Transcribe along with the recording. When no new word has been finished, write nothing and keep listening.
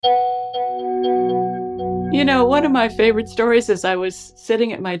One of my favorite stories is I was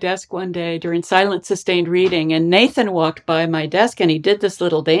sitting at my desk one day during silent sustained reading, and Nathan walked by my desk and he did this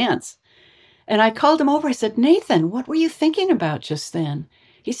little dance. And I called him over. I said, "Nathan, what were you thinking about just then?"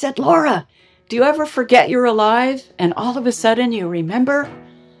 He said, "Laura, do you ever forget you're alive and all of a sudden you remember?"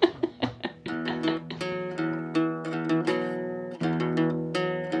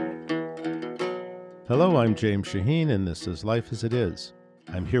 Hello, I'm James Shaheen, and this is Life as It Is.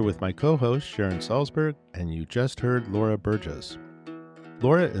 I'm here with my co-host, Sharon Salzberg, and you just heard Laura Burges.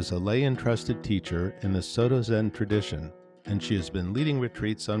 Laura is a lay-entrusted teacher in the Soto Zen tradition, and she has been leading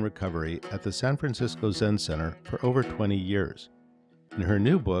retreats on recovery at the San Francisco Zen Center for over 20 years. In her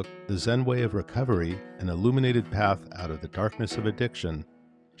new book, The Zen Way of Recovery, An Illuminated Path Out of the Darkness of Addiction,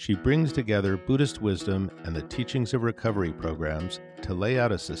 she brings together Buddhist wisdom and the teachings of recovery programs to lay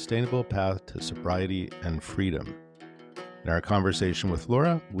out a sustainable path to sobriety and freedom. In our conversation with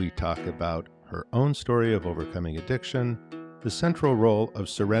Laura, we talk about her own story of overcoming addiction, the central role of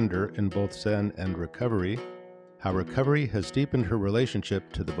surrender in both Zen and recovery, how recovery has deepened her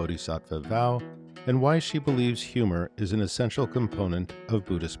relationship to the Bodhisattva vow, and why she believes humor is an essential component of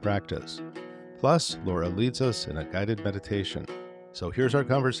Buddhist practice. Plus, Laura leads us in a guided meditation. So here's our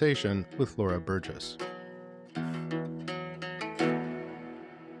conversation with Laura Burges.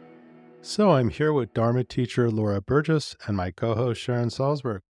 So I'm here with Dharma teacher Laura Burges and my co-host Sharon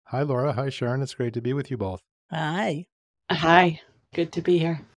Salzberg. Hi, Laura. Hi, Sharon. It's great to be with you both. Hi. Hi, good to be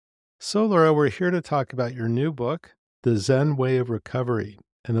here. So, Laura, we're here to talk about your new book, The Zen Way of Recovery,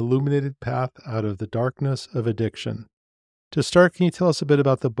 An Illuminated Path Out of the Darkness of Addiction. To start, can you tell us a bit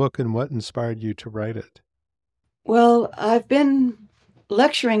about the book and what inspired you to write it? Well, I've been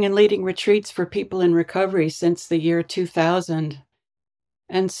lecturing and leading retreats for people in recovery since the year 2000.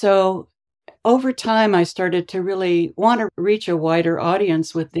 And so over time, I started to really want to reach a wider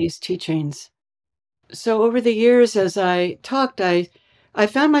audience with these teachings. So over the years, as I talked, I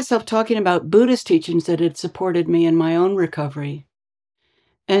found myself talking about Buddhist teachings that had supported me in my own recovery.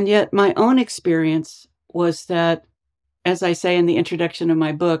 And yet my own experience was that, as I say in the introduction of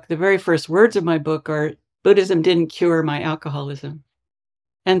my book, the very first words of my book are, Buddhism didn't cure my alcoholism.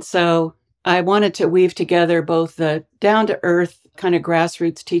 And so I wanted to weave together both the down-to-earth kind of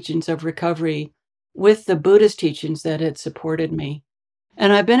grassroots teachings of recovery with the Buddhist teachings that had supported me.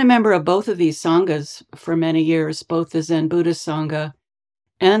 And I've been a member of both of these sanghas for many years, both the Zen Buddhist Sangha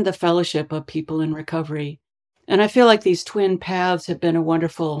and the Fellowship of People in Recovery. And I feel like these twin paths have been a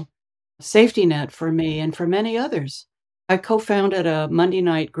wonderful safety net for me and for many others. I co-founded a Monday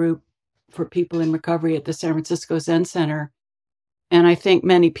night group for people in recovery at the San Francisco Zen Center. And I think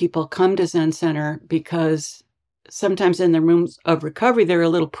many people come to Zen Center because sometimes in the rooms of recovery, they're a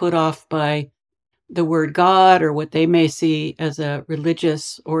little put off by the word God or what they may see as a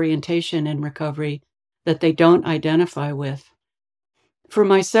religious orientation in recovery that they don't identify with. For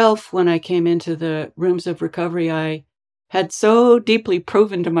myself, when I came into the rooms of recovery, I had so deeply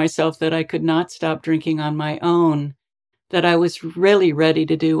proven to myself that I could not stop drinking on my own, that I was really ready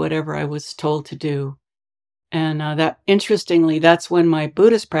to do whatever I was told to do. And interestingly, that's when my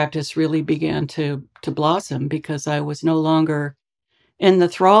Buddhist practice really began to blossom, because I was no longer in the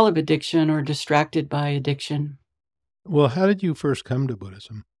thrall of addiction or distracted by addiction. Well, how did you first come to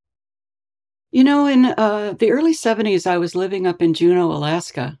Buddhism? In the early 70s, I was living up in Juneau,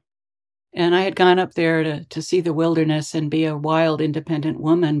 Alaska, and I had gone up there to see the wilderness and be a wild, independent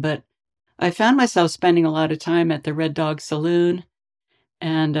woman, but I found myself spending a lot of time at the Red Dog Saloon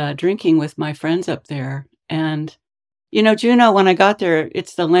and drinking with my friends up there. And, Juneau, when I got there,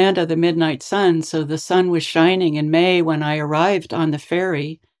 it's the land of the midnight sun, so the sun was shining in May when I arrived on the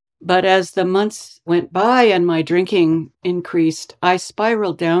ferry. But as the months went by and my drinking increased, I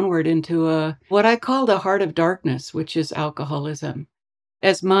spiraled downward into what I called a heart of darkness, which is alcoholism.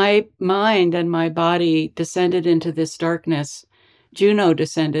 As my mind and my body descended into this darkness, Juneau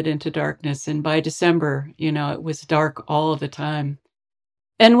descended into darkness. And by December, it was dark all the time.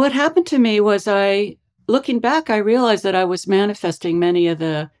 And what happened to me was looking back, I realized that I was manifesting many of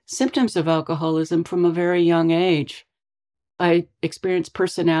the symptoms of alcoholism from a very young age. I experienced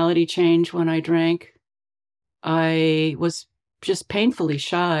personality change when I drank. I was just painfully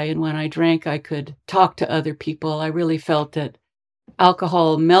shy, and when I drank, I could talk to other people. I really felt that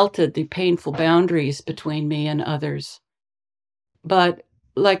alcohol melted the painful boundaries between me and others. But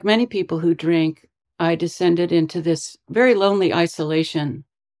like many people who drink, I descended into this very lonely isolation.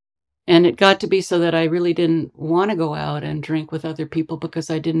 And it got to be so that I really didn't want to go out and drink with other people because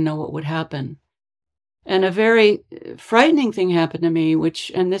I didn't know what would happen. And a very frightening thing happened to me,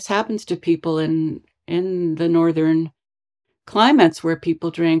 and this happens to people in the northern climates where people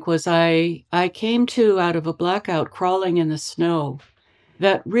drink was I came to out of a blackout crawling in the snow.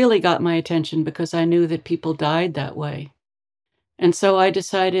 That really got my attention because I knew that people died that way. And so I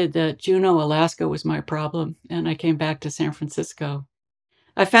decided that Juneau, Alaska was my problem, and I came back to San Francisco.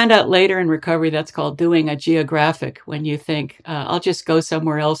 I found out later in recovery that's called doing a geographic, when you think, I'll just go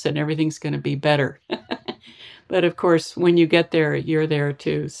somewhere else and everything's going to be better. But of course, when you get there, you're there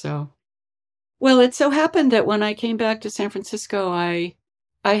too. So, well, it so happened that when I came back to San Francisco, I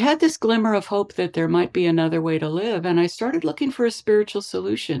had this glimmer of hope that there might be another way to live, and I started looking for a spiritual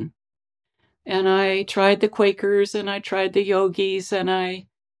solution. And I tried the Quakers, and I tried the yogis, and I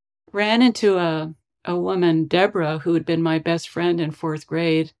ran into a woman, Deborah, who had been my best friend in 4th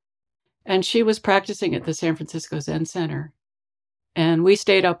grade, and she was practicing at the San Francisco Zen Center. And we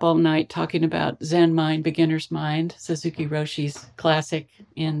stayed up all night talking about Zen mind, beginner's mind, Suzuki Roshi's classic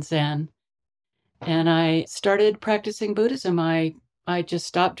in Zen. And I started practicing Buddhism. I just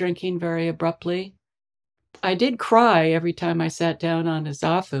stopped drinking very abruptly. I did cry every time I sat down on a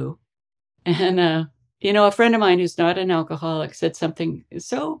zafu. And, a friend of mine who's not an alcoholic said something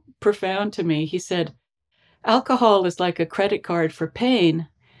so profound to me. He said, alcohol is like a credit card for pain.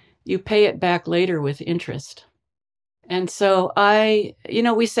 You pay it back later with interest. And so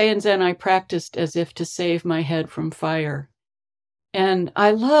we say in Zen, I practiced as if to save my head from fire. And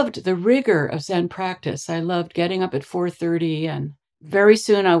I loved the rigor of Zen practice. I loved getting up at 4:30, and very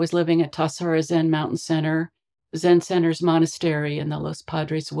soon I was living at Tassajara Zen Mountain Center, Zen Center's monastery in the Los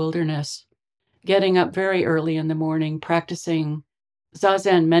Padres wilderness, getting up very early in the morning, practicing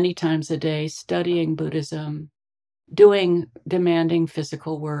Zazen many times a day, studying Buddhism, doing demanding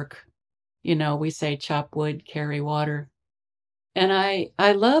physical work. We say chop wood, carry water. And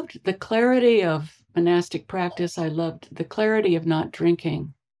I loved the clarity of monastic practice. I loved the clarity of not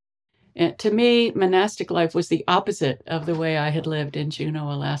drinking. And to me, monastic life was the opposite of the way I had lived in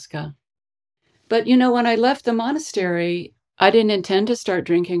Juneau, Alaska. But, when I left the monastery, I didn't intend to start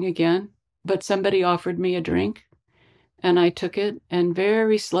drinking again, but somebody offered me a drink, and I took it, and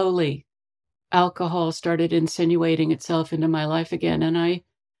very slowly, alcohol started insinuating itself into my life again, and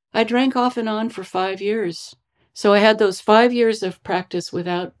I drank off and on for 5 years. So I had those 5 years of practice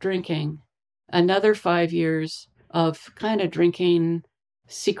without drinking, another 5 years of kind of drinking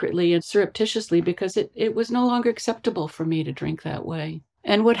secretly and surreptitiously because it was no longer acceptable for me to drink that way.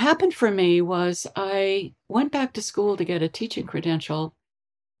 And what happened for me was I went back to school to get a teaching credential,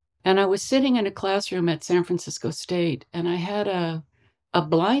 and I was sitting in a classroom at San Francisco State, and I had a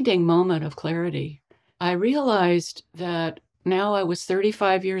blinding moment of clarity. I realized that now I was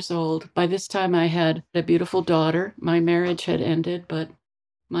 35 years old. By this time, I had a beautiful daughter. My marriage had ended, but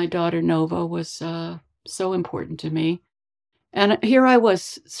my daughter Nova was so important to me. And here I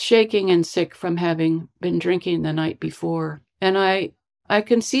was shaking and sick from having been drinking the night before. And I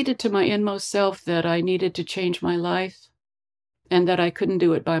conceded to my inmost self that I needed to change my life and that I couldn't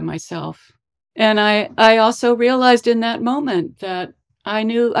do it by myself. And I also realized in that moment that I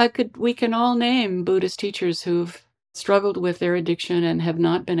knew we can all name Buddhist teachers who've struggled with their addiction and have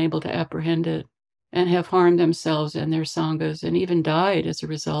not been able to apprehend it and have harmed themselves and their sanghas and even died as a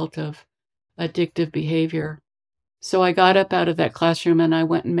result of addictive behavior. So I got up out of that classroom and I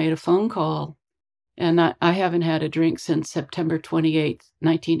went and made a phone call. And I haven't had a drink since September 28th,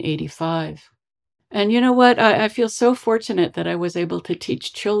 1985. And you know what? I feel so fortunate that I was able to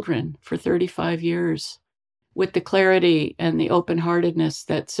teach children for 35 years with the clarity and the open-heartedness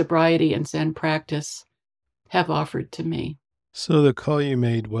that sobriety and Zen practice have offered to me. So the call you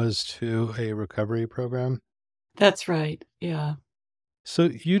made was to a recovery program? That's right, yeah. So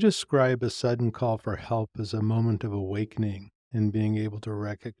you describe a sudden call for help as a moment of awakening and being able to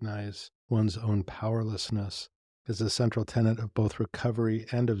recognize one's own powerlessness as a central tenet of both recovery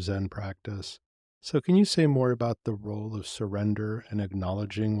and of Zen practice. So can you say more about the role of surrender and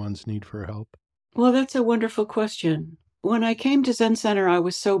acknowledging one's need for help? Well, that's a wonderful question. When I came to Zen Center, I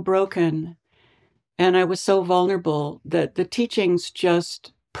was so broken and I was so vulnerable that the teachings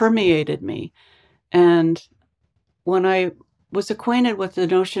just permeated me. And when I was acquainted with the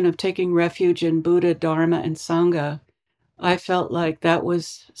notion of taking refuge in Buddha, Dharma, and Sangha, I felt like that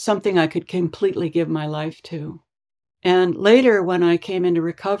was something I could completely give my life to. And later, when I came into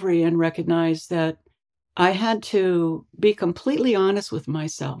recovery and recognized that I had to be completely honest with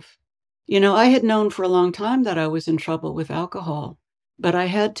myself. I had known for a long time that I was in trouble with alcohol, but I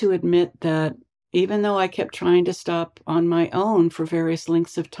had to admit that even though I kept trying to stop on my own for various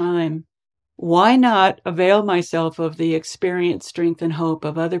lengths of time, why not avail myself of the experience, strength, and hope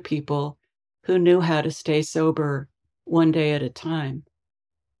of other people who knew how to stay sober one day at a time?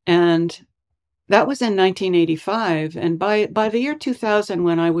 And That was in 1985. And by the year 2000,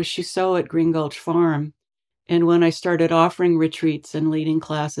 when I was Shuso at Green Gulch Farm, and when I started offering retreats and leading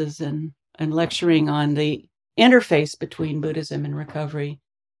classes and lecturing on the interface between Buddhism and recovery,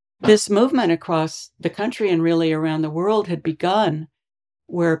 this movement across the country and really around the world had begun,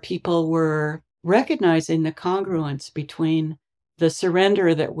 where people were recognizing the congruence between the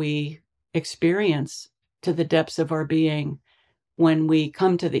surrender that we experience to the depths of our being when we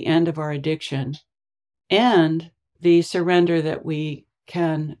come to the end of our addiction, and the surrender that we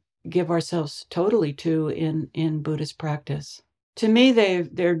can give ourselves totally to in Buddhist practice. To me,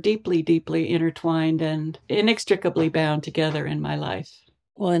 they're deeply, deeply intertwined and inextricably bound together in my life.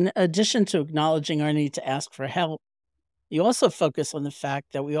 Well, in addition to acknowledging our need to ask for help, you also focus on the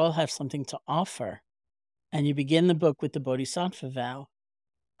fact that we all have something to offer. And you begin the book with the Bodhisattva vow.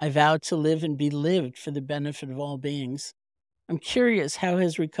 I vow to live and be lived for the benefit of all beings. I'm curious, how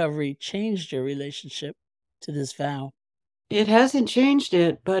has recovery changed your relationship to this vow? It hasn't changed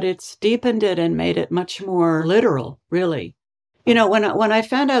it, but it's deepened it and made it much more literal, really. You know, when I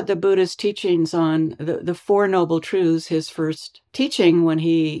found out the Buddha's teachings on the Four Noble Truths, his first teaching when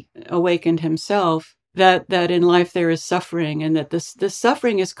he awakened himself, that in life there is suffering, and that this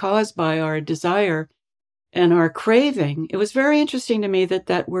suffering is caused by our desire and our craving, it was very interesting to me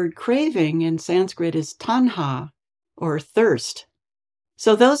that word craving in Sanskrit is tanha, or thirst.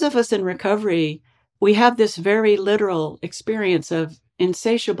 So those of us in recovery, we have this very literal experience of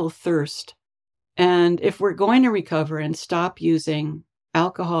insatiable thirst. And if we're going to recover and stop using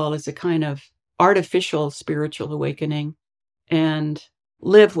alcohol as a kind of artificial spiritual awakening and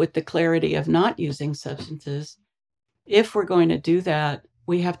live with the clarity of not using substances, if we're going to do that,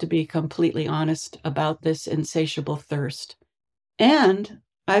 we have to be completely honest about this insatiable thirst. And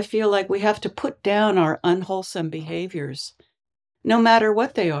I feel like we have to put down our unwholesome behaviors, no matter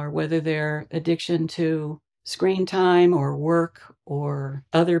what they are, whether they're addiction to screen time or work or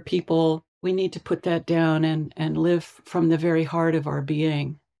other people. We need to put that down and live from the very heart of our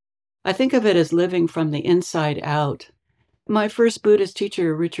being. I think of it as living from the inside out. My first Buddhist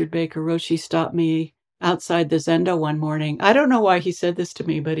teacher, Richard Baker Roshi, stopped me outside the Zendo one morning. I don't know why he said this to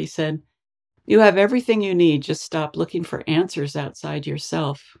me, but he said, "You have everything you need, just stop looking for answers outside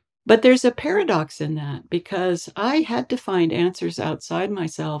yourself." But there's a paradox in that, because I had to find answers outside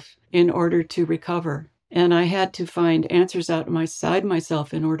myself in order to recover. And I had to find answers outside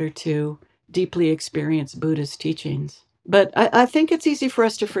myself in order to deeply experience Buddhist teachings. But I think it's easy for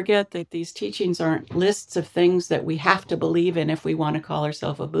us to forget that these teachings aren't lists of things that we have to believe in if we want to call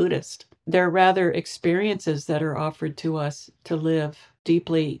ourselves a Buddhist. They're rather experiences that are offered to us to live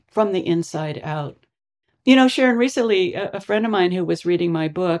deeply from the inside out. You know, Sharon, recently, a friend of mine who was reading my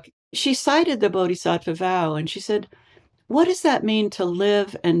book, she cited the Bodhisattva vow, and she said, "What does that mean to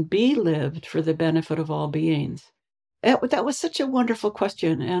live and be lived for the benefit of all beings?" That was such a wonderful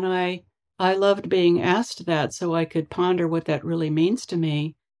question, and I loved being asked that so I could ponder what that really means to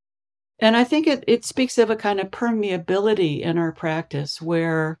me. And I think it speaks of a kind of permeability in our practice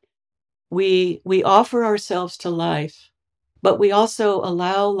where we offer ourselves to life, but we also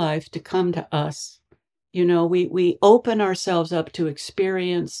allow life to come to us. You know, we open ourselves up to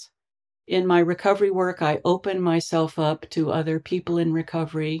experience. In my recovery work, I open myself up to other people in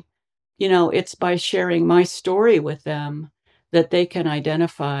recovery. You know, it's by sharing my story with them that they can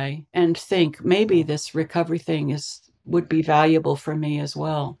identify and think, maybe this recovery thing would be valuable for me as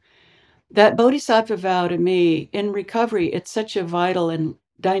well. That Bodhisattva vow to me, in recovery, it's such a vital and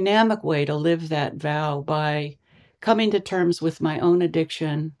dynamic way to live that vow by coming to terms with my own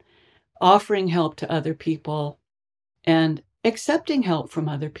addiction, offering help to other people, and accepting help from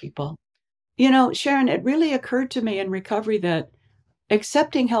other people. You know, Sharon, it really occurred to me in recovery that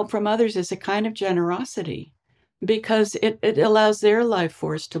accepting help from others is a kind of generosity because it allows their life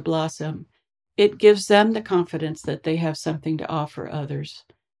force to blossom. It gives them the confidence that they have something to offer others.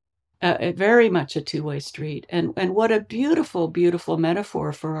 Very much a two-way street. And what a beautiful, beautiful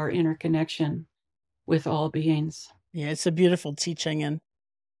metaphor for our interconnection with all beings. Yeah, it's a beautiful teaching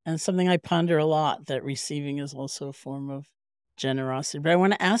and something I ponder a lot, that receiving is also a form of generosity. But I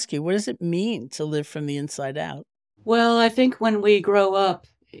want to ask you, what does it mean to live from the inside out? Well, I think when we grow up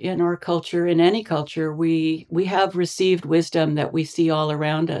in our culture, in any culture, we have received wisdom that we see all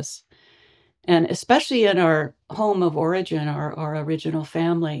around us. And especially in our home of origin, our original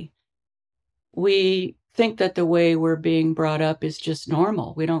family, we think that the way we're being brought up is just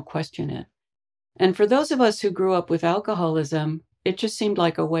normal. We don't question it. And for those of us who grew up with alcoholism, it just seemed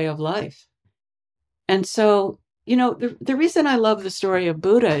like a way of life. And so, you know, the reason I love the story of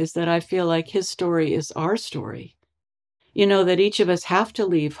Buddha is that I feel like his story is our story. You know, that each of us have to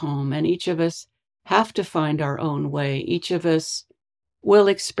leave home, and each of us have to find our own way. Each of us will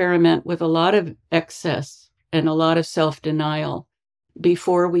experiment with a lot of excess and a lot of self-denial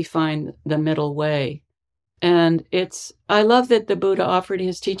before we find the middle way. And I love that the Buddha offered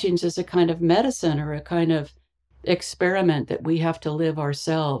his teachings as a kind of medicine or a kind of experiment that we have to live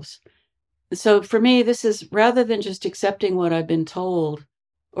ourselves. So for me, this is rather than just accepting what I've been told,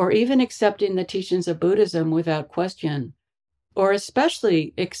 or even accepting the teachings of Buddhism without question, or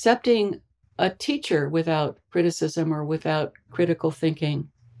especially accepting a teacher without criticism or without critical thinking,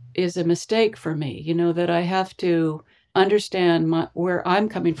 is a mistake for me. That I have to understand where I'm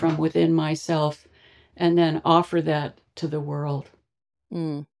coming from within myself and then offer that to the world.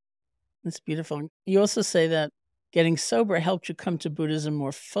 That's beautiful. You also say that getting sober helped you come to Buddhism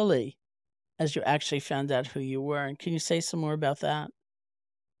more fully as you actually found out who you were. And can you say some more about that?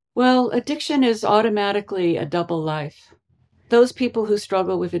 Well, addiction is automatically a double life. Those people who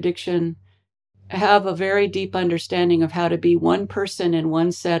struggle with addiction have a very deep understanding of how to be one person in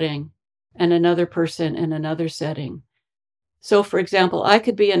one setting and another person in another setting. So, for example, I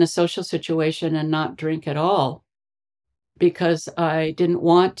could be in a social situation and not drink at all because I didn't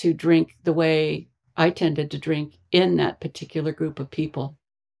want to drink the way I tended to drink in that particular group of people.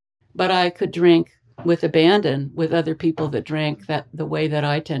 But I could drink with abandon with other people that drank the way that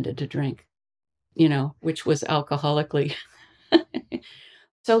I tended to drink, which was alcoholically.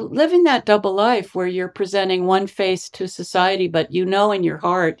 So living that double life where you're presenting one face to society, but in your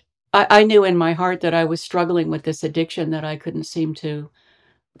heart, I knew in my heart that I was struggling with this addiction that I couldn't seem to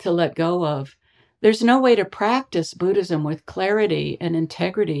let go of. There's no way to practice Buddhism with clarity and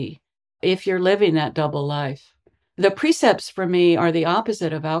integrity if you're living that double life. The precepts for me are the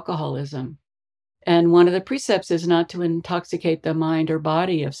opposite of alcoholism. And one of the precepts is not to intoxicate the mind or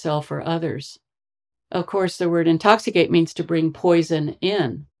body of self or others. Of course, the word intoxicate means to bring poison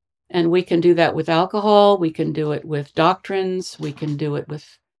in. And we can do that with alcohol. We can do it with doctrines. We can do it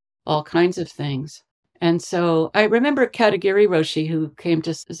with all kinds of things. And so I remember Katagiri Roshi, who came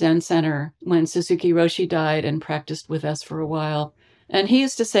to Zen Center when Suzuki Roshi died and practiced with us for a while. And he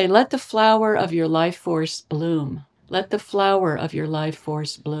used to say, let the flower of your life force bloom. Let the flower of your life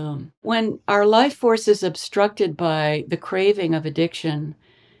force bloom. When our life force is obstructed by the craving of addiction,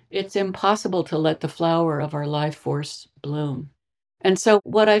 it's impossible to let the flower of our life force bloom. And so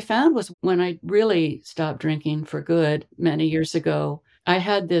what I found was when I really stopped drinking for good many years ago, I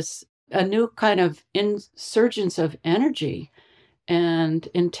had a new kind of insurgence of energy and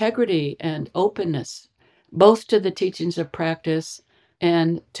integrity and openness, both to the teachings of practice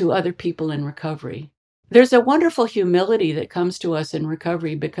and to other people in recovery. There's a wonderful humility that comes to us in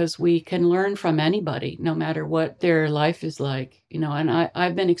recovery because we can learn from anybody, no matter what their life is like. And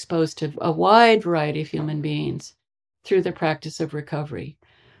I've been exposed to a wide variety of human beings through the practice of recovery.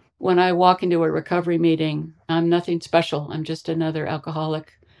 When I walk into a recovery meeting, I'm nothing special. I'm just another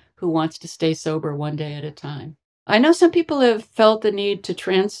alcoholic who wants to stay sober one day at a time. I know some people have felt the need to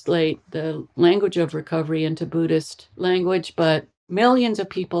translate the language of recovery into Buddhist language, but millions of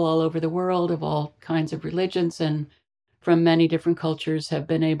people all over the world of all kinds of religions and from many different cultures have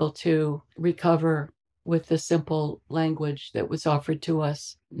been able to recover with the simple language that was offered to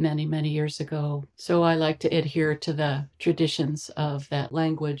us many, many years ago. So I like to adhere to the traditions of that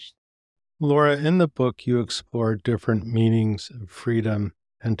language. Laura, in the book, you explore different meanings of freedom,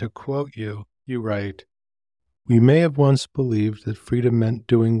 and to quote you, you write, "We may have once believed that freedom meant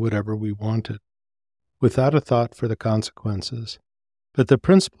doing whatever we wanted, without a thought for the consequences. But the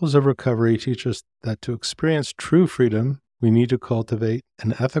principles of recovery teach us that to experience true freedom, we need to cultivate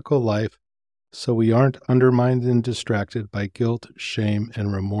an ethical life so we aren't undermined and distracted by guilt, shame,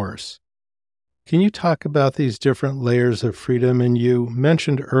 and remorse." Can you talk about these different layers of freedom? And you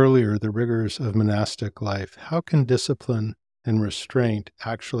mentioned earlier the rigors of monastic life. How can discipline and restraint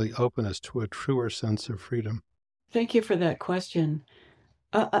actually open us to a truer sense of freedom? Thank you for that question.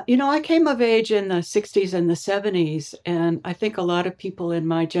 I came of age in the 60s and the 70s, and I think a lot of people in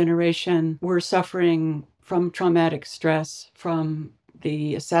my generation were suffering from traumatic stress, from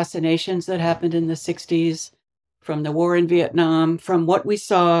the assassinations that happened in the 60s, from the war in Vietnam, from what we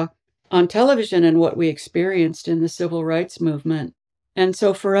saw on television and what we experienced in the civil rights movement. And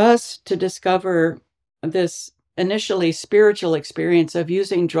so for us to discover this initially spiritual experience of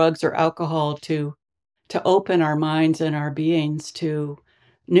using drugs or alcohol to open our minds and our beings to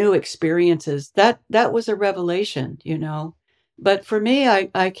new experiences, that was a revelation, But for me,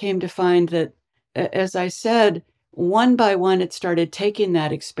 I came to find that, as I said, one by one, it started taking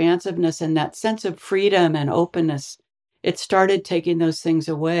that expansiveness and that sense of freedom and openness. It started taking those things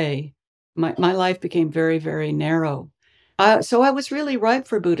away. My life became very, very narrow. So I was really ripe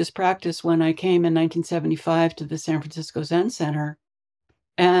for Buddhist practice when I came in 1975 to the San Francisco Zen Center.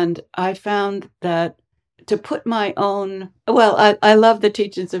 And I found that to put my own, I love the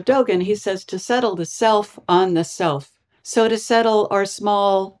teachings of Dogen. He says to settle the self on the self. So to settle our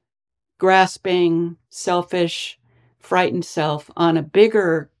small, grasping, selfish, frightened self on a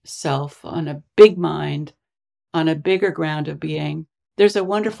bigger self, on a big mind, on a bigger ground of being, there's a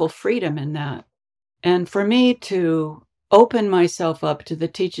wonderful freedom in that. And for me to open myself up to the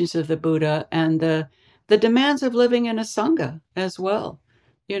teachings of the Buddha and the demands of living in a Sangha as well.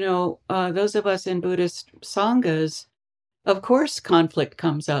 Those of us in Buddhist Sanghas, of course, conflict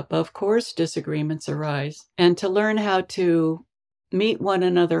comes up. Of course, disagreements arise. And to learn how to meet one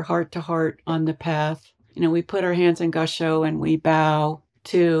another heart to heart on the path, we put our hands in Gassho and we bow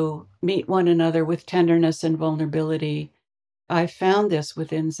to meet one another with tenderness and vulnerability. I found this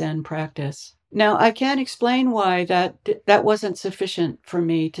within Zen practice. Now, I can't explain why that wasn't sufficient for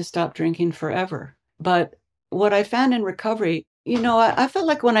me to stop drinking forever. But what I found in recovery, I felt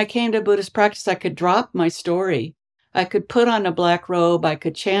like when I came to Buddhist practice, I could drop my story. I could put on a black robe, I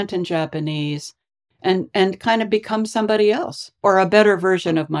could chant in Japanese, and kind of become somebody else, or a better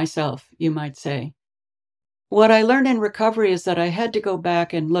version of myself, you might say. What I learned in recovery is that I had to go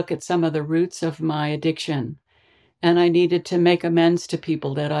back and look at some of the roots of my addiction, and I needed to make amends to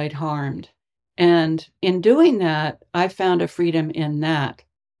people that I'd harmed. And in doing that, I found a freedom in that.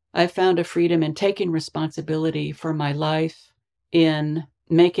 I found a freedom in taking responsibility for my life, in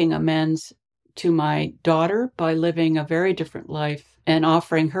making amends to my daughter by living a very different life and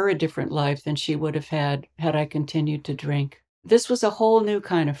offering her a different life than she would have had I continued to drink. This was a whole new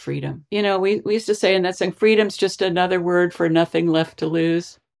kind of freedom. We used to say in that song, freedom's just another word for nothing left to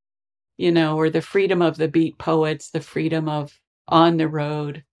lose. Or the freedom of the beat poets, the freedom of on the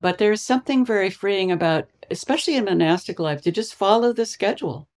road. But there's something very freeing about, especially in monastic life, to just follow the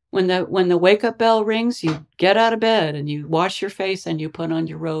schedule. When the wake-up bell rings, you get out of bed and you wash your face and you put on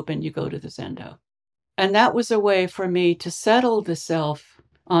your robe and you go to the zendo. And that was a way for me to settle the self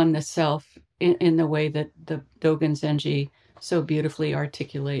on the self in the way that the Dogen Zenji so beautifully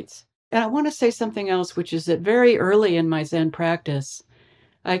articulates. And I want to say something else, which is that very early in my Zen practice,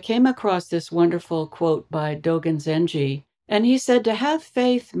 I came across this wonderful quote by Dogen Zenji, and he said, to have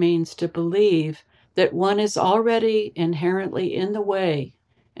faith means to believe that one is already inherently in the way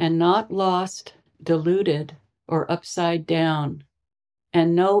and not lost, deluded, or upside down,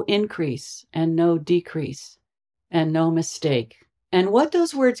 and no increase and no decrease and no mistake. And what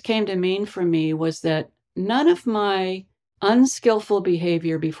those words came to mean for me was that none of my unskillful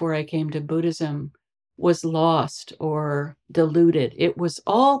behavior before I came to Buddhism was lost or diluted. It was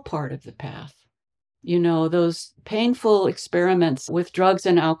all part of the path. Those painful experiments with drugs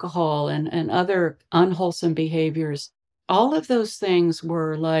and alcohol and other unwholesome behaviors, all of those things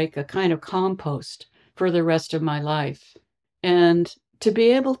were like a kind of compost for the rest of my life. And to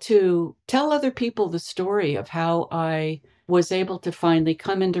be able to tell other people the story of how I was able to finally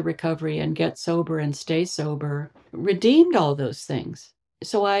come into recovery and get sober and stay sober, redeemed all those things.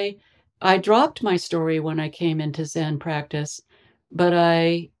 So I dropped my story when I came into Zen practice, but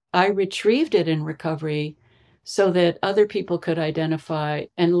I retrieved it in recovery so that other people could identify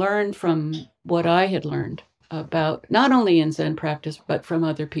and learn from what I had learned about not only in Zen practice, but from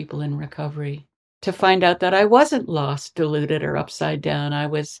other people in recovery, to find out that I wasn't lost, deluded, or upside down. I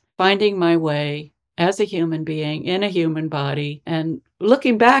was finding my way as a human being in a human body. And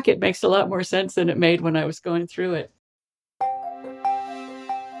looking back, it makes a lot more sense than it made when I was going through it.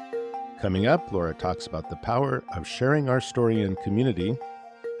 Coming up, Laura talks about the power of sharing our story in community,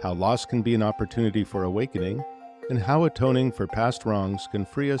 how loss can be an opportunity for awakening, and how atoning for past wrongs can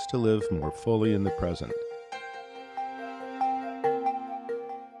free us to live more fully in the present.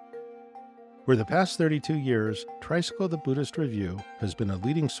 For the past 32 years, Tricycle the Buddhist Review has been a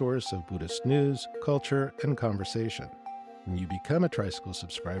leading source of Buddhist news, culture, and conversation. When you become a Tricycle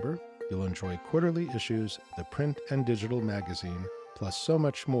subscriber, you'll enjoy quarterly issues of the print and digital magazine, plus so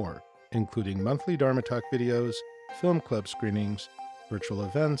much more, including monthly Dharma Talk videos, film club screenings, virtual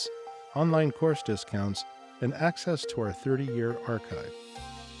events, online course discounts, and access to our 30-year archive.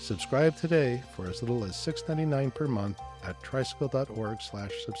 Subscribe today for as little as $6.99 per month at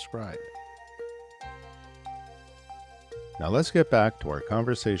tricycle.org/subscribe. Now let's get back to our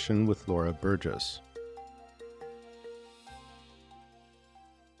conversation with Laura Burges.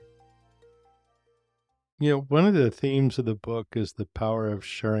 One of the themes of the book is the power of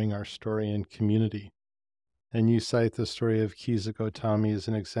sharing our story in community. And you cite the story of Kizukotami as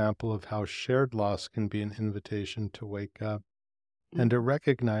an example of how shared loss can be an invitation to wake up and to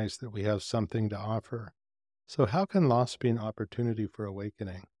recognize that we have something to offer, So how can loss be an opportunity for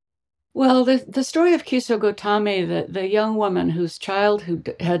awakening? Well, the story of Kiso Gotame, the young woman whose child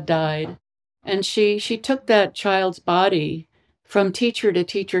had died, and she took that child's body from teacher to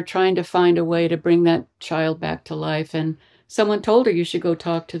teacher, trying to find a way to bring that child back to life. And someone told her, you should go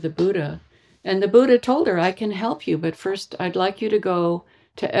talk to the Buddha. And the Buddha told her, I can help you, but first I'd like you to go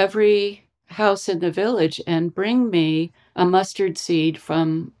to every house in the village and bring me a mustard seed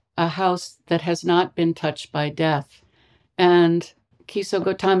from a house that has not been touched by death. And Kiso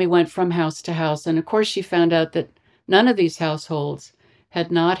Gotami went from house to house. And of course, she found out that none of these households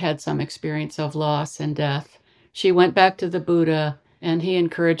had not had some experience of loss and death. She went back to the Buddha, and he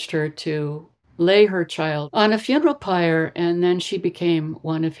encouraged her to lay her child on a funeral pyre, and then she became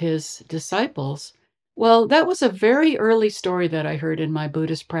one of his disciples. Well, that was a very early story that I heard in my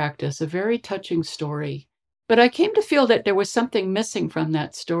Buddhist practice, a very touching story. But I came to feel that there was something missing from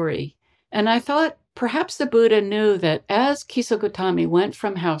that story. And I thought perhaps the Buddha knew that as Kiso Gotami went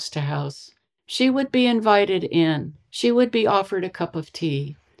from house to house, she would be invited in. She would be offered a cup of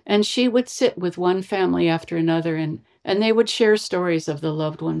tea. And she would sit with one family after another, and they would share stories of the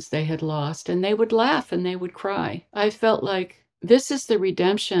loved ones they had lost. And they would laugh and they would cry. I felt like this is the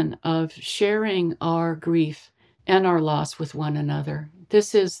redemption of sharing our grief and our loss with one another.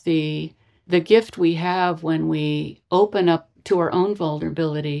 This is the gift we have when we open up to our own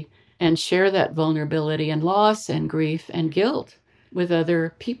vulnerability and share that vulnerability and loss and grief and guilt with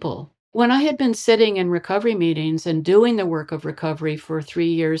other people. When I had been sitting in recovery meetings and doing the work of recovery for 3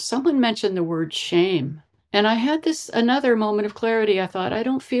 years, someone mentioned the word shame. And I had another moment of clarity. I thought, I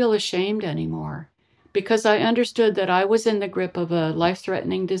don't feel ashamed anymore, because I understood that I was in the grip of a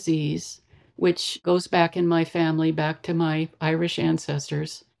life-threatening disease, which goes back in my family, back to my Irish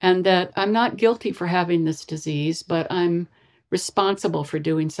ancestors, and that I'm not guilty for having this disease, but I'm responsible for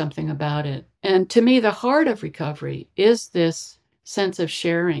doing something about it. And to me, the heart of recovery is this sense of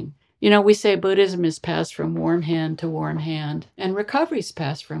sharing. You know, we say Buddhism is passed from warm hand to warm hand, and recovery's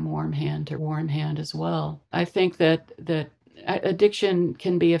passed from warm hand to warm hand as well. I think that addiction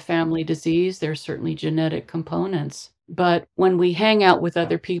can be a family disease. There's certainly genetic components. But when we hang out with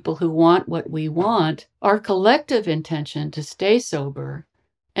other people who want what we want, our collective intention to stay sober,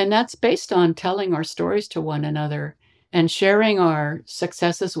 and that's based on telling our stories to one another and sharing our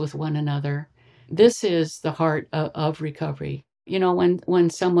successes with one another, this is the heart of recovery. You know, when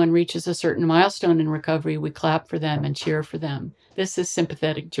someone reaches a certain milestone in recovery, we clap for them and cheer for them. This is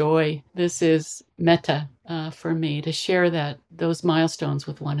sympathetic joy. This is metta for me, to share those milestones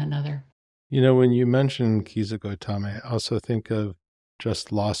with one another. You know, when you mention Kiso Gotame, I also think of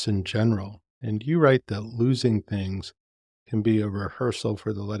just loss in general. And you write that losing things can be a rehearsal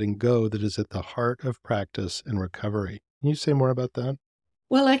for the letting go that is at the heart of practice and recovery. Can you say more about that?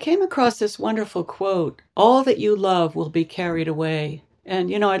 Well, I came across this wonderful quote, all that you love will be carried away. And,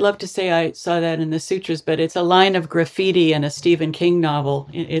 you know, I'd love to say I saw that in the sutras, but it's a line of graffiti in a Stephen King novel.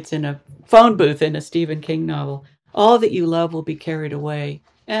 It's in a phone booth in a Stephen King novel. All that you love will be carried away.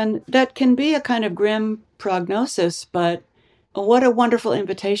 And that can be a kind of grim prognosis, but what a wonderful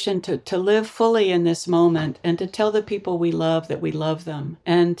invitation to live fully in this moment and to tell the people we love that we love them,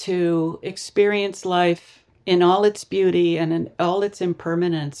 and to experience life in all its beauty and in all its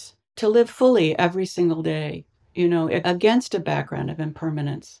impermanence, to live fully every single day, you know, against a background of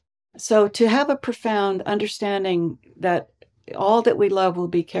impermanence. So to have a profound understanding that all that we love will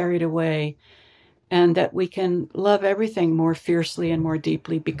be carried away, and that we can love everything more fiercely and more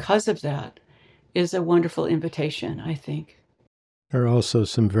deeply because of that, is a wonderful invitation, I think. There are also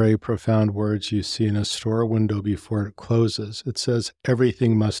some very profound words you see in a store window before it closes. It says,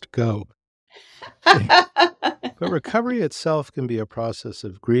 everything must go. But recovery itself can be a process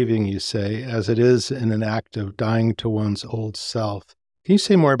of grieving, you say, as it is in an act of dying to one's old self. Can you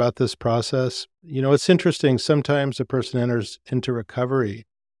say more about this process? You know, it's interesting. Sometimes a person enters into recovery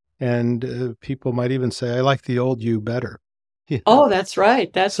and people might even say, I like the old you better. You know? Oh, that's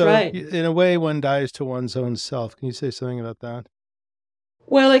right. That's right. In a way, one dies to one's own self. Can you say something about that?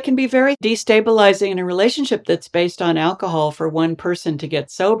 Well, it can be very destabilizing in a relationship that's based on alcohol for one person to get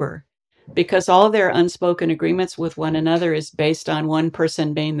sober, because all their unspoken agreements with one another is based on one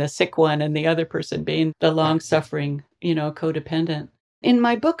person being the sick one and the other person being the long-suffering, you know, codependent. In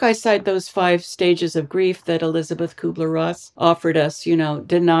my book, I cite those 5 stages of grief that Elizabeth Kubler-Ross offered us, you know,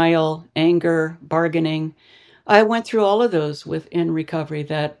 denial, anger, bargaining. I went through all of those in recovery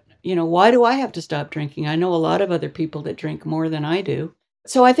that, you know, why do I have to stop drinking? I know a lot of other people that drink more than I do.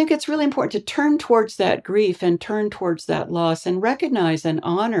 So I think it's really important to turn towards that grief and turn towards that loss and recognize and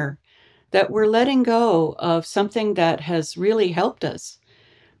honor that we're letting go of something that has really helped us.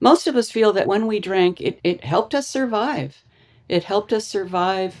 most of us feel that when we drank, it helped us survive. It helped us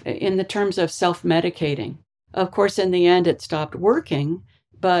survive in the terms of self-medicating. Of course, in the end, it stopped working,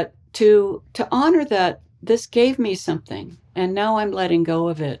 but to honor that this gave me something, and now I'm letting go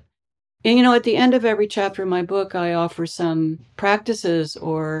of it. And, at the end of every chapter of my book, I offer some practices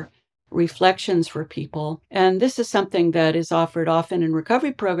or reflections for people. And this is something that is offered often in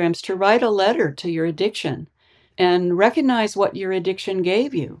recovery programs, to write a letter to your addiction and recognize what your addiction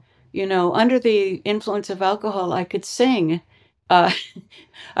gave you. Under the influence of alcohol, I could sing.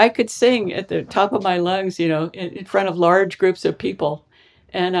 I could sing at the top of my lungs, in front of large groups of people.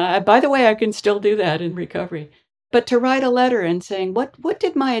 And by the way, I can still do that in recovery. But to write a letter and saying, what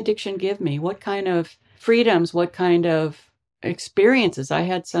did my addiction give me? What kind of freedoms, what kind of experiences? I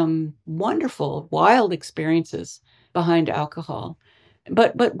had some wonderful, wild experiences behind alcohol.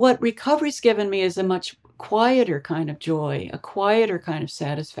 But what recovery's given me is a much quieter kind of joy, a quieter kind of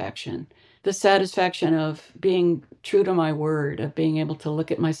satisfaction. The satisfaction of being true to my word, of being able to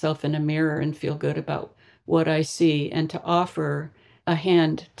look at myself in a mirror and feel good about what I see, and to offer a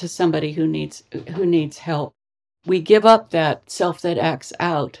hand to somebody who needs help. We give up that self that acts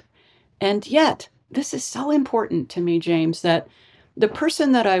out. And yet, this is so important to me, James, that the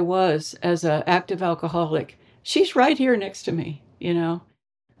person that I was as an active alcoholic, she's right here next to me,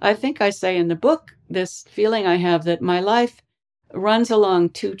 I think I say in the book, this feeling I have that my life runs along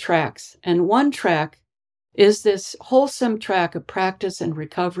two tracks. And one track is this wholesome track of practice and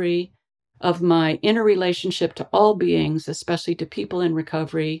recovery, of my inner relationship to all beings, especially to people in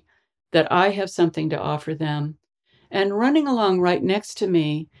recovery, that I have something to offer them. And running along right next to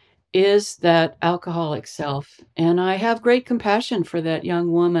me is that alcoholic self. And I have great compassion for that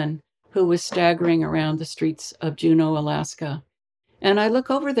young woman who was staggering around the streets of Juneau, Alaska. And I look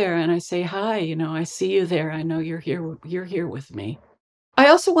over there and I say, hi, I see you there. I know you're here with me. I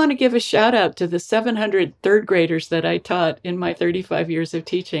also want to give a shout out to the 700 third graders that I taught in my 35 years of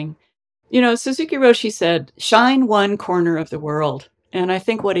teaching. Suzuki Roshi said, shine one corner of the world. And I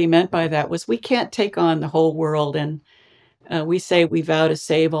think what he meant by that was we can't take on the whole world, and we say we vow to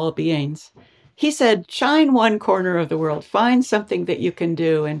save all beings. He said, shine one corner of the world, find something that you can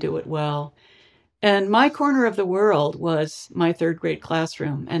do and do it well. And my corner of the world was my third grade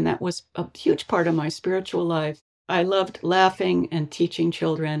classroom, and that was a huge part of my spiritual life. I loved laughing and teaching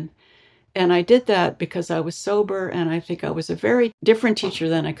children, and I did that because I was sober, and I think I was a very different teacher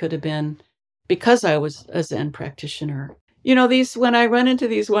than I could have been because I was a Zen practitioner. When I run into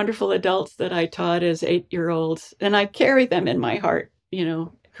these wonderful adults that I taught as 8-year-olds, and I carry them in my heart,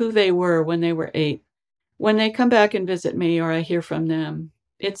 who they were when they were 8. When they come back and visit me or I hear from them,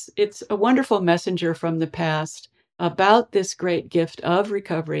 it's a wonderful messenger from the past about this great gift of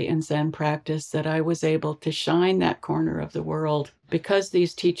recovery and Zen practice, that I was able to shine that corner of the world because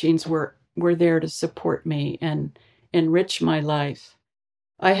these teachings were there to support me and enrich my life.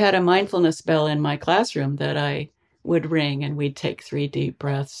 I had a mindfulness bell in my classroom that I would ring, and we'd take 3 deep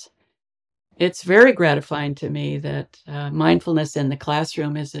breaths. It's very gratifying to me that mindfulness in the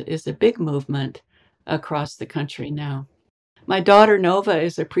classroom is a big movement across the country now. My daughter Nova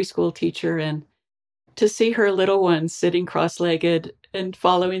is a preschool teacher, and to see her little ones sitting cross-legged and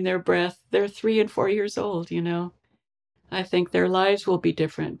following their breath, they're 3 and 4 years old, I think their lives will be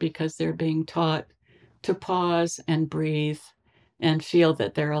different because they're being taught to pause and breathe and feel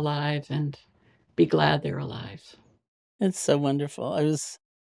that they're alive and be glad they're alive. It's so wonderful. I was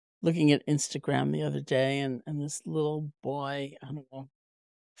looking at Instagram the other day, and this little boy, I don't know,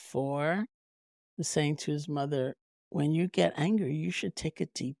 4, was saying to his mother, when you get angry, you should take a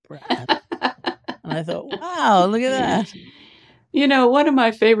deep breath. And I thought, wow, look at that. One of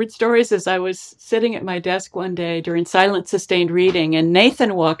my favorite stories is I was sitting at my desk one day during silent sustained reading, and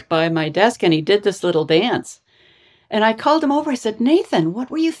Nathan walked by my desk and he did this little dance. And I called him over. I said, Nathan, what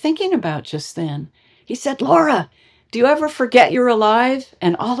were you thinking about just then? He said, Laura, do you ever forget you're alive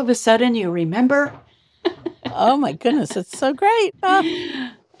and all of a sudden you remember? Oh my goodness, that's so great.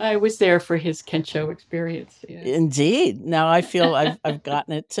 I was there for his Kensho experience. Yeah. Indeed. Now I feel I've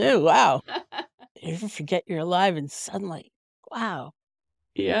gotten it too. Wow. You ever forget you're alive and suddenly, wow.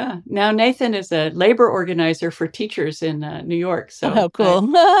 Yeah. Now Nathan is a labor organizer for teachers in New York. So how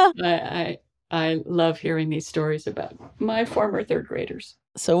cool. I love hearing these stories about my former third graders.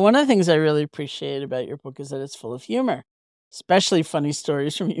 So one of the things I really appreciate about your book is that it's full of humor, especially funny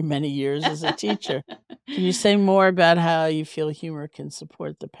stories from your many years as a teacher. Can you say more about how you feel humor can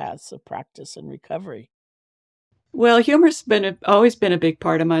support the paths of practice and recovery? Well, humor's always been a big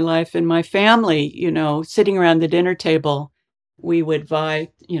part of my life. In my family, sitting around the dinner table, we would vie,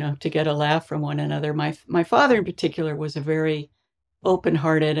 to get a laugh from one another. My father in particular was a very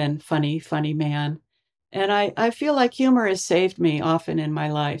open-hearted and funny man. And I feel like humor has saved me often in my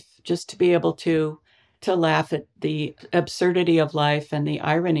life, just to be able to laugh at the absurdity of life and the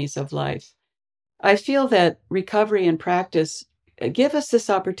ironies of life. I feel that recovery and practice give us this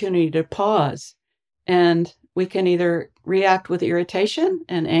opportunity to pause, and we can either react with irritation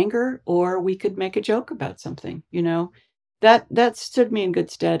and anger, or we could make a joke about something, That stood me in good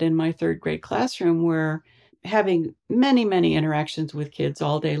stead in my third grade classroom, where having many interactions with kids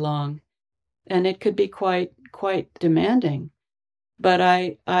all day long, and it could be quite demanding. But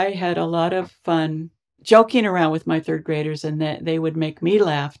I had a lot of fun joking around with my third graders, and that they would make me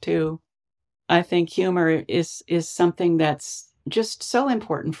laugh too. I think humor is something that's just so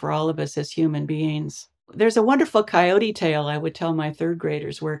important for all of us as human beings. There's a wonderful coyote tale I would tell my third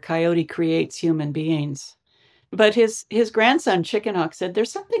graders, where Coyote creates human beings. But his grandson, Chicken Hawk, said,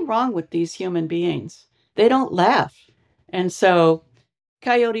 "There's something wrong with these human beings. They don't laugh." And so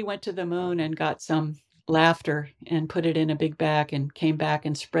Coyote went to the moon and got some laughter and put it in a big bag and came back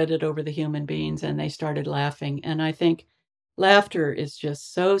and spread it over the human beings, and they started laughing. And I think laughter is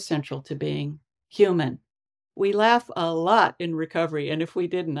just so central to being human. We laugh a lot in recovery, and if we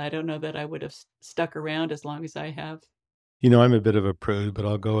didn't, I don't know that I would have stuck around as long as I have. I'm a bit of a prude, but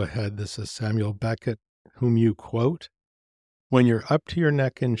I'll go ahead. This is Samuel Beckett, whom you quote. "When you're up to your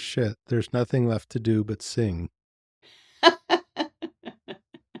neck in shit, there's nothing left to do but sing."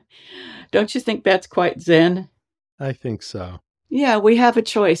 Don't you think that's quite Zen? I think so. Yeah, we have a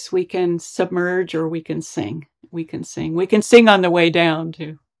choice. We can submerge or we can sing. We can sing. We can sing on the way down,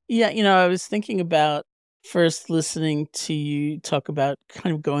 too. Yeah, I was thinking about first listening to you talk about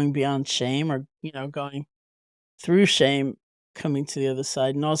kind of going beyond shame, or, going through shame, coming to the other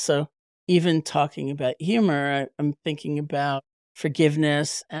side. And also, even talking about humor, I'm thinking about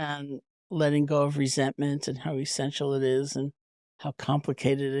forgiveness and letting go of resentment, and how essential it is, and how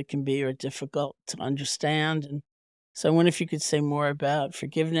complicated it can be, or difficult to understand. And so I wonder if you could say more about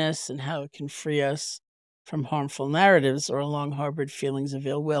forgiveness and how it can free us from harmful narratives or long harbored feelings of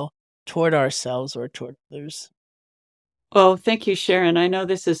ill will toward ourselves or toward others. Oh, thank you, Sharon. I know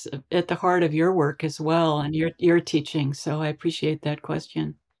this is at the heart of your work as well, and your teaching, so I appreciate that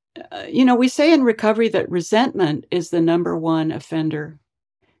question. We say in recovery that resentment is the number one offender.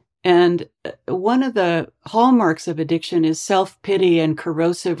 And one of the hallmarks of addiction is self-pity and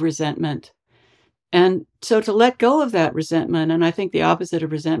corrosive resentment. And so to let go of that resentment, and I think the opposite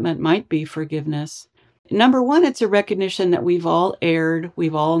of resentment might be forgiveness. Number one, it's a recognition that we've all erred,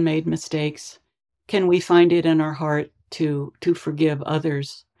 we've all made mistakes. Can we find it in our heart to forgive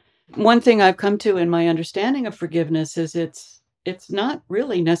others? One thing I've come to in my understanding of forgiveness is it's not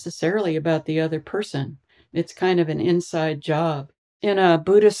really necessarily about the other person. It's kind of an inside job. In a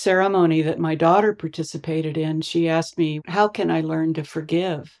Buddhist ceremony that my daughter participated in, she asked me, "How can I learn to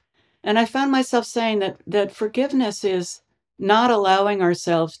forgive?" And I found myself saying that forgiveness is not allowing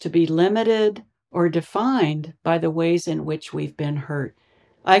ourselves to be limited or defined by the ways in which we've been hurt.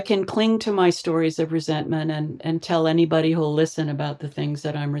 I can cling to my stories of resentment and tell anybody who'll listen about the things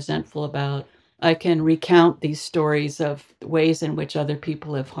that I'm resentful about. I can recount these stories of ways in which other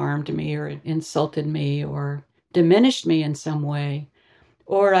people have harmed me or insulted me or diminished me in some way.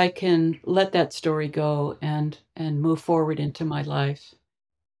 Or I can let that story go and move forward into my life.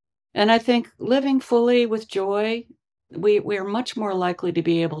 And I think living fully with joy, we're much more likely to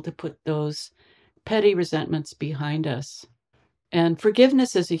be able to put those petty resentments behind us. And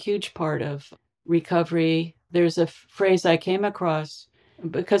forgiveness is a huge part of recovery. There's a phrase I came across,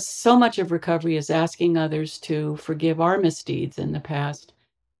 because so much of recovery is asking others to forgive our misdeeds in the past.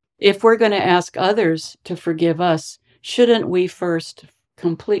 If we're going to ask others to forgive us, shouldn't we first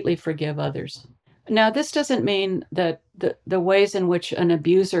completely forgive others? Now, this doesn't mean that the ways in which an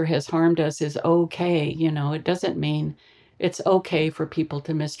abuser has harmed us is okay. It doesn't mean it's okay for people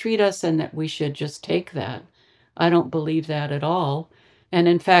to mistreat us and that we should just take that. I don't believe that at all. And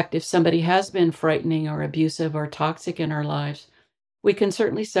in fact, if somebody has been frightening or abusive or toxic in our lives, we can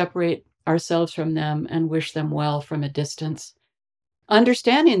certainly separate ourselves from them and wish them well from a distance,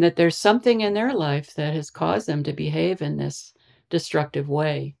 understanding that there's something in their life that has caused them to behave in this destructive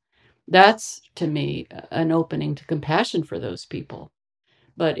way. That's, to me, an opening to compassion for those people.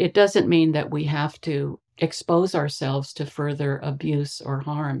 But it doesn't mean that we have to expose ourselves to further abuse or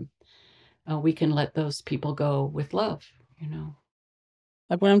harm. We can let those people go with love.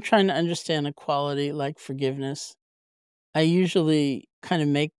 Like when I'm trying to understand a quality like forgiveness, I usually kind of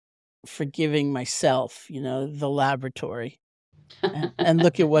make forgiving myself, the laboratory, and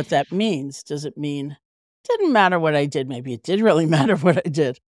look at what that means. Does it mean it didn't matter what I did? Maybe it did really matter what I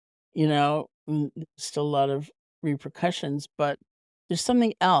did, still a lot of repercussions, but there's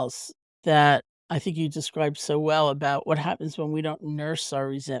something else that I think you described so well about what happens when we don't nurse our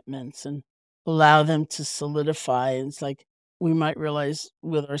resentments and allow them to solidify. And it's like we might realize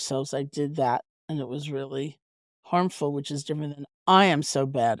with ourselves, I did that and it was really harmful, which is different than I am so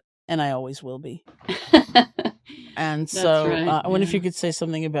bad and I always will be. And That's so right. I wonder if you Yeah. could say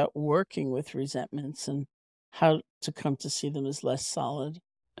something about working with resentments and how to come to see them as less solid.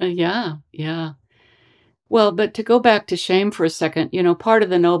 Yeah. Yeah. Well, but to go back to shame for a second, part of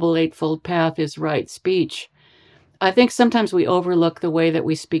the Noble Eightfold Path is right speech. I think sometimes we overlook the way that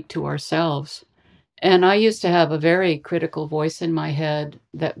we speak to ourselves. And I used to have a very critical voice in my head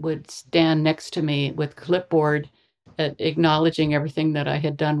that would stand next to me with clipboard, acknowledging everything that I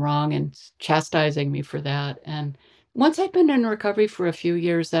had done wrong and chastising me for that. And once I'd been in recovery for a few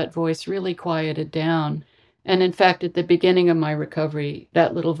years, that voice really quieted down. And in fact, at the beginning of my recovery,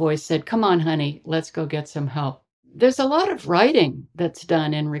 that little voice said, "Come on, honey, let's go get some help." There's a lot of writing that's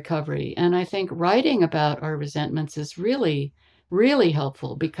done in recovery. And I think writing about our resentments is really, really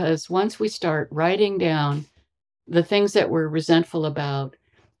helpful, because once we start writing down the things that we're resentful about,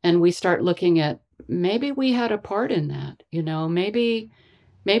 and we start looking at, maybe we had a part in that, maybe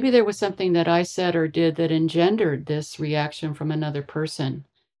there was something that I said or did that engendered this reaction from another person.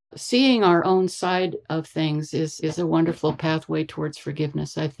 Seeing our own side of things is a wonderful pathway towards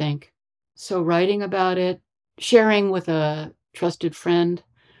forgiveness, I think. So writing about it, sharing with a trusted friend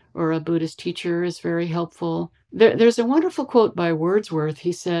or a Buddhist teacher is very helpful. There's a wonderful quote by Wordsworth.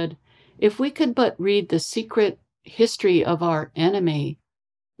 He said, "If we could but read the secret history of our enemy,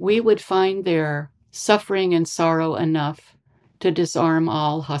 we would find there suffering and sorrow enough to disarm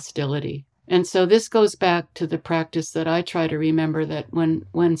all hostility." And so this goes back to the practice that I try to remember, that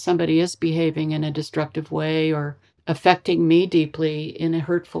when somebody is behaving in a destructive way or affecting me deeply in a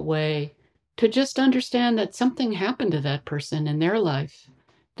hurtful way, to just understand that something happened to that person in their life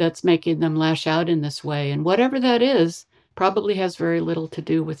that's making them lash out in this way. And whatever that is, probably has very little to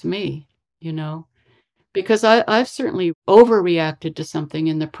do with me, you know? Because I've certainly overreacted to something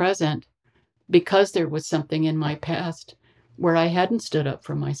in the present because there was something in my past where I hadn't stood up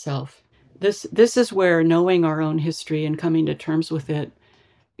for myself. This is where knowing our own history and coming to terms with it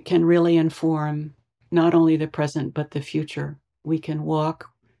can really inform not only the present but the future. We can walk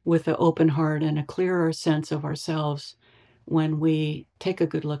with an open heart and a clearer sense of ourselves when we take a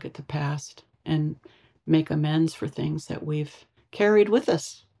good look at the past and make amends for things that we've carried with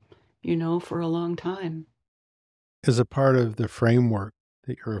us, for a long time. As a part of the framework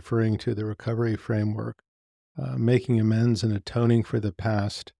that you're referring to, the recovery framework, making amends and atoning for the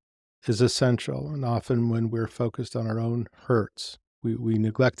past is essential. And often when we're focused on our own hurts, we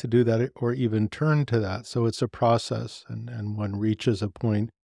neglect to do that or even turn to that. So it's a process, and one reaches a point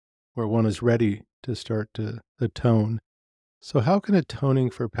where one is ready to start to atone. So how can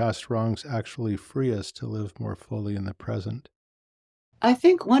atoning for past wrongs actually free us to live more fully in the present? I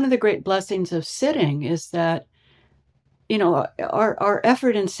think one of the great blessings of sitting is that, our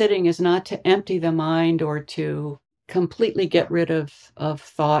effort in sitting is not to empty the mind or to completely get rid of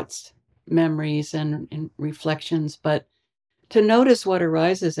thoughts, memories, and reflections, but to notice what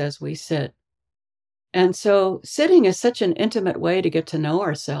arises as we sit. And so sitting is such an intimate way to get to know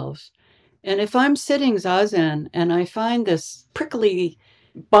ourselves. And if I'm sitting zazen and I find this prickly,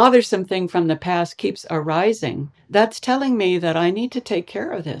 bothersome thing from the past keeps arising, that's telling me that I need to take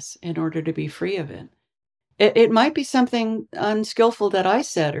care of this in order to be free of it. It might be something unskillful that I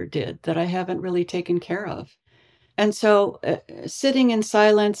said or did that I haven't really taken care of. And so sitting in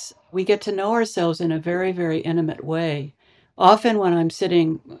silence, we get to know ourselves in a very, very intimate way. Often when I'm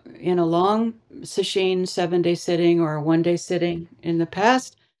sitting in a long sesshin, 7-day sitting or a 1-day sitting in the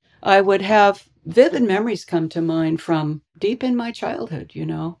past, I would have vivid memories come to mind from deep in my childhood,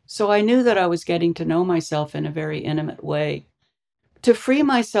 So I knew that I was getting to know myself in a very intimate way. To free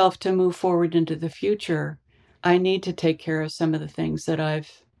myself to move forward into the future, I need to take care of some of the things that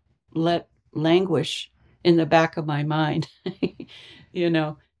I've let languish in the back of my mind, you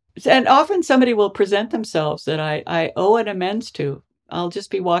know. And often somebody will present themselves that I owe an amends to. I'll just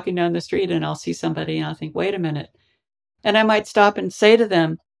be walking down the street and I'll see somebody and I'll think, wait a minute. And I might stop and say to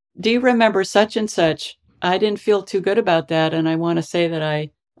them, "Do you remember such and such? I didn't feel too good about that. And I want to say that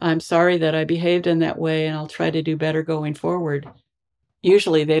I'm sorry that I behaved in that way, and I'll try to do better going forward."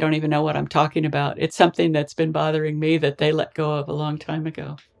 Usually they don't even know what I'm talking about. It's something that's been bothering me that they let go of a long time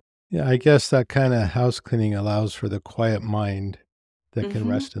ago. Yeah, I guess that kind of house cleaning allows for the quiet mind that can Mm-hmm.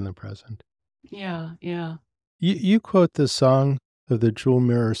 rest in the present. Yeah, yeah. You quote the song of the Jewel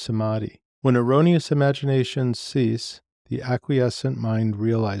Mirror Samadhi. When erroneous imaginations cease, the acquiescent mind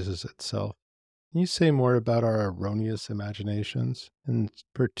realizes itself. Can you say more about our erroneous imaginations? In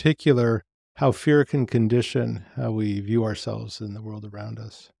particular, how fear can condition how we view ourselves in the world around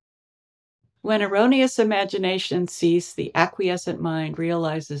us? When erroneous imagination cease, the acquiescent mind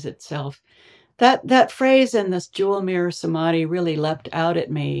realizes itself. That phrase in this jewel mirror samadhi really leapt out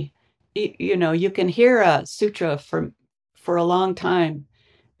at me. You can hear a sutra for a long time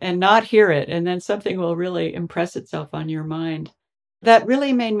and not hear it, and then something will really impress itself on your mind. That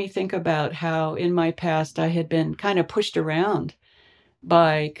really made me think about how in my past I had been kind of pushed around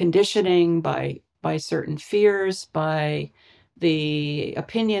by conditioning, by certain fears, by the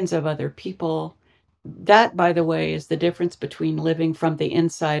opinions of other people. That, by the way, is the difference between living from the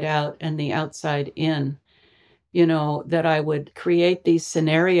inside out and the outside in. That I would create these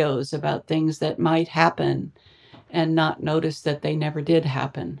scenarios about things that might happen and not notice that they never did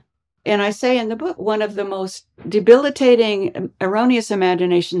happen. And I say in the book, one of the most debilitating, erroneous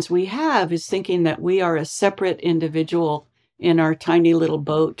imaginations we have is thinking that we are a separate individual in our tiny little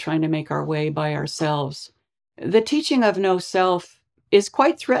boat trying to make our way by ourselves. The teaching of no self is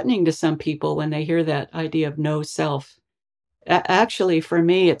quite threatening to some people when they hear that idea of no self. Actually, for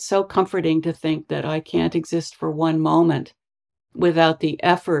me, it's so comforting to think that I can't exist for one moment without the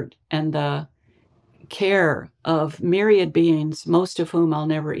effort and the care of myriad beings, most of whom I'll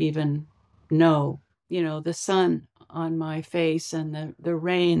never even know. The sun on my face and the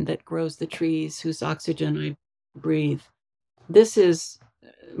rain that grows the trees whose oxygen I breathe. This is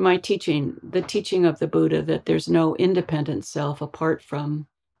my teaching, the teaching of the Buddha, that there's no independent self apart from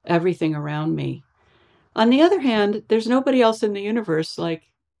everything around me. On the other hand, there's nobody else in the universe like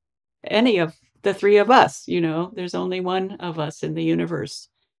any of the three of us. There's only one of us in the universe.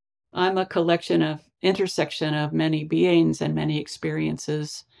 I'm a intersection of many beings and many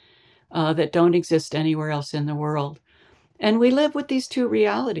experiences that don't exist anywhere else in the world. And we live with these two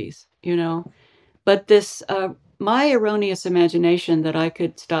realities, But this, my erroneous imagination that I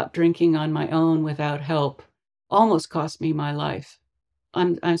could stop drinking on my own without help almost cost me my life.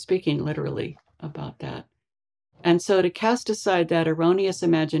 I'm speaking literally about that. And so to cast aside that erroneous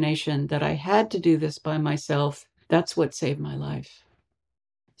imagination that I had to do this by myself, that's what saved my life.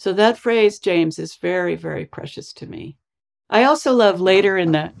 So that phrase, James, is very, very precious to me. I also love later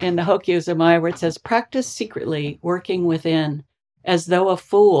in the Hokyozumai where it says, practice secretly, working within, as though a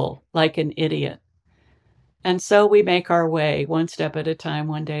fool, like an idiot. And so we make our way one step at a time,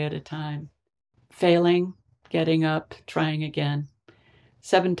 one day at a time. Failing, getting up, trying again.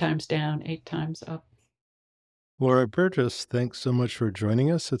 7 times down, 8 times up. Laura Burges, thanks so much for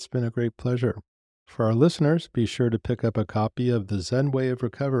joining us. It's been a great pleasure. For our listeners, be sure to pick up a copy of the Zen Way of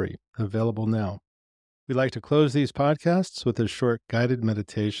Recovery, available now. We like to close these podcasts with a short guided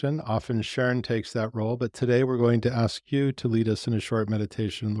meditation. Often Sharon takes that role, but today we're going to ask you to lead us in a short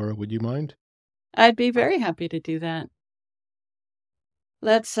meditation. Laura, would you mind? I'd be very happy to do that.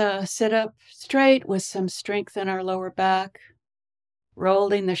 Let's sit up straight with some strength in our lower back,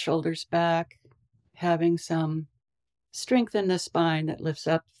 rolling the shoulders back, having some strength in the spine that lifts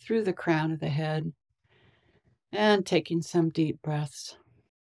up through the crown of the head, and taking some deep breaths.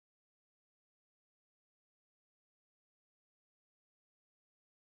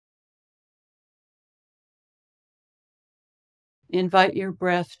 Invite your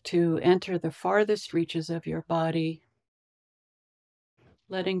breath to enter the farthest reaches of your body,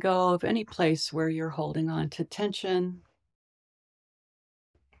 letting go of any place where you're holding on to tension,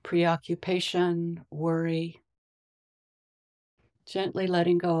 preoccupation, worry. Gently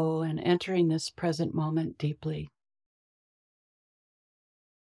letting go and entering this present moment deeply.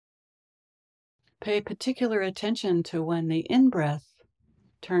 Pay particular attention to when the in-breath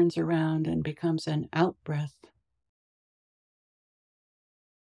turns around and becomes an out-breath.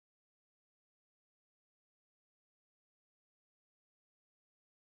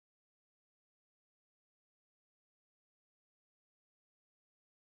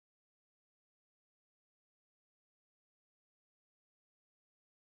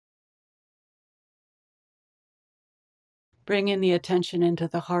 Bringing the attention into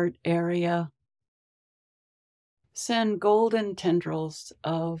the heart area. Send golden tendrils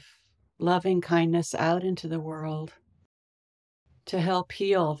of loving kindness out into the world to help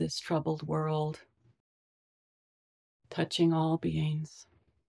heal this troubled world, touching all beings.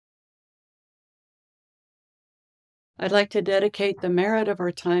 I'd like to dedicate the merit of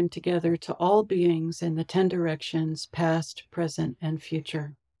our time together to all beings in the 10 directions, past, present, and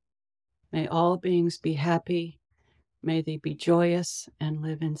future. May all beings be happy. May they be joyous and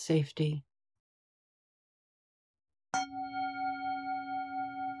live in safety.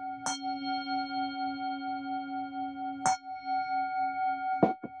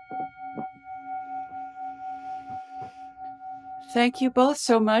 Thank you both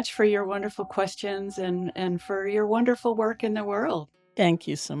so much for your wonderful questions and for your wonderful work in the world. Thank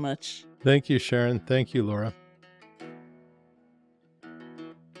you so much. Thank you, Sharon. Thank you, Laura.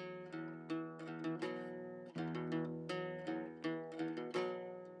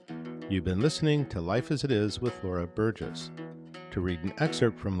 You've been listening to Life as It Is with Laura Burges. To read an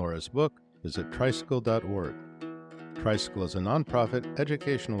excerpt from Laura's book, visit tricycle.org. Tricycle is a nonprofit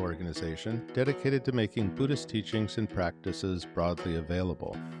educational organization dedicated to making Buddhist teachings and practices broadly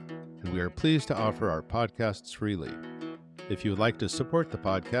available, and we are pleased to offer our podcasts freely. If you would like to support the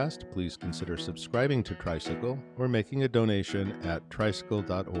podcast, please consider subscribing to Tricycle or making a donation at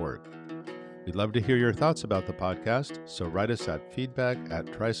tricycle.org. We'd love to hear your thoughts about the podcast, so write us at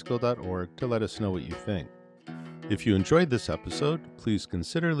feedback@tricycle.org to let us know what you think. If you enjoyed this episode, please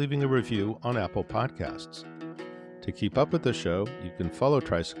consider leaving a review on Apple Podcasts. To keep up with the show, you can follow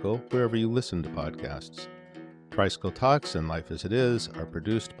Tricycle wherever you listen to podcasts. Tricycle Talks and Life as It Is are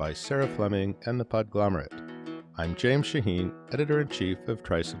produced by Sarah Fleming and the Podglomerate. I'm James Shaheen, Editor-in-Chief of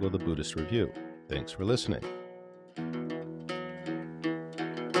Tricycle the Buddhist Review. Thanks for listening.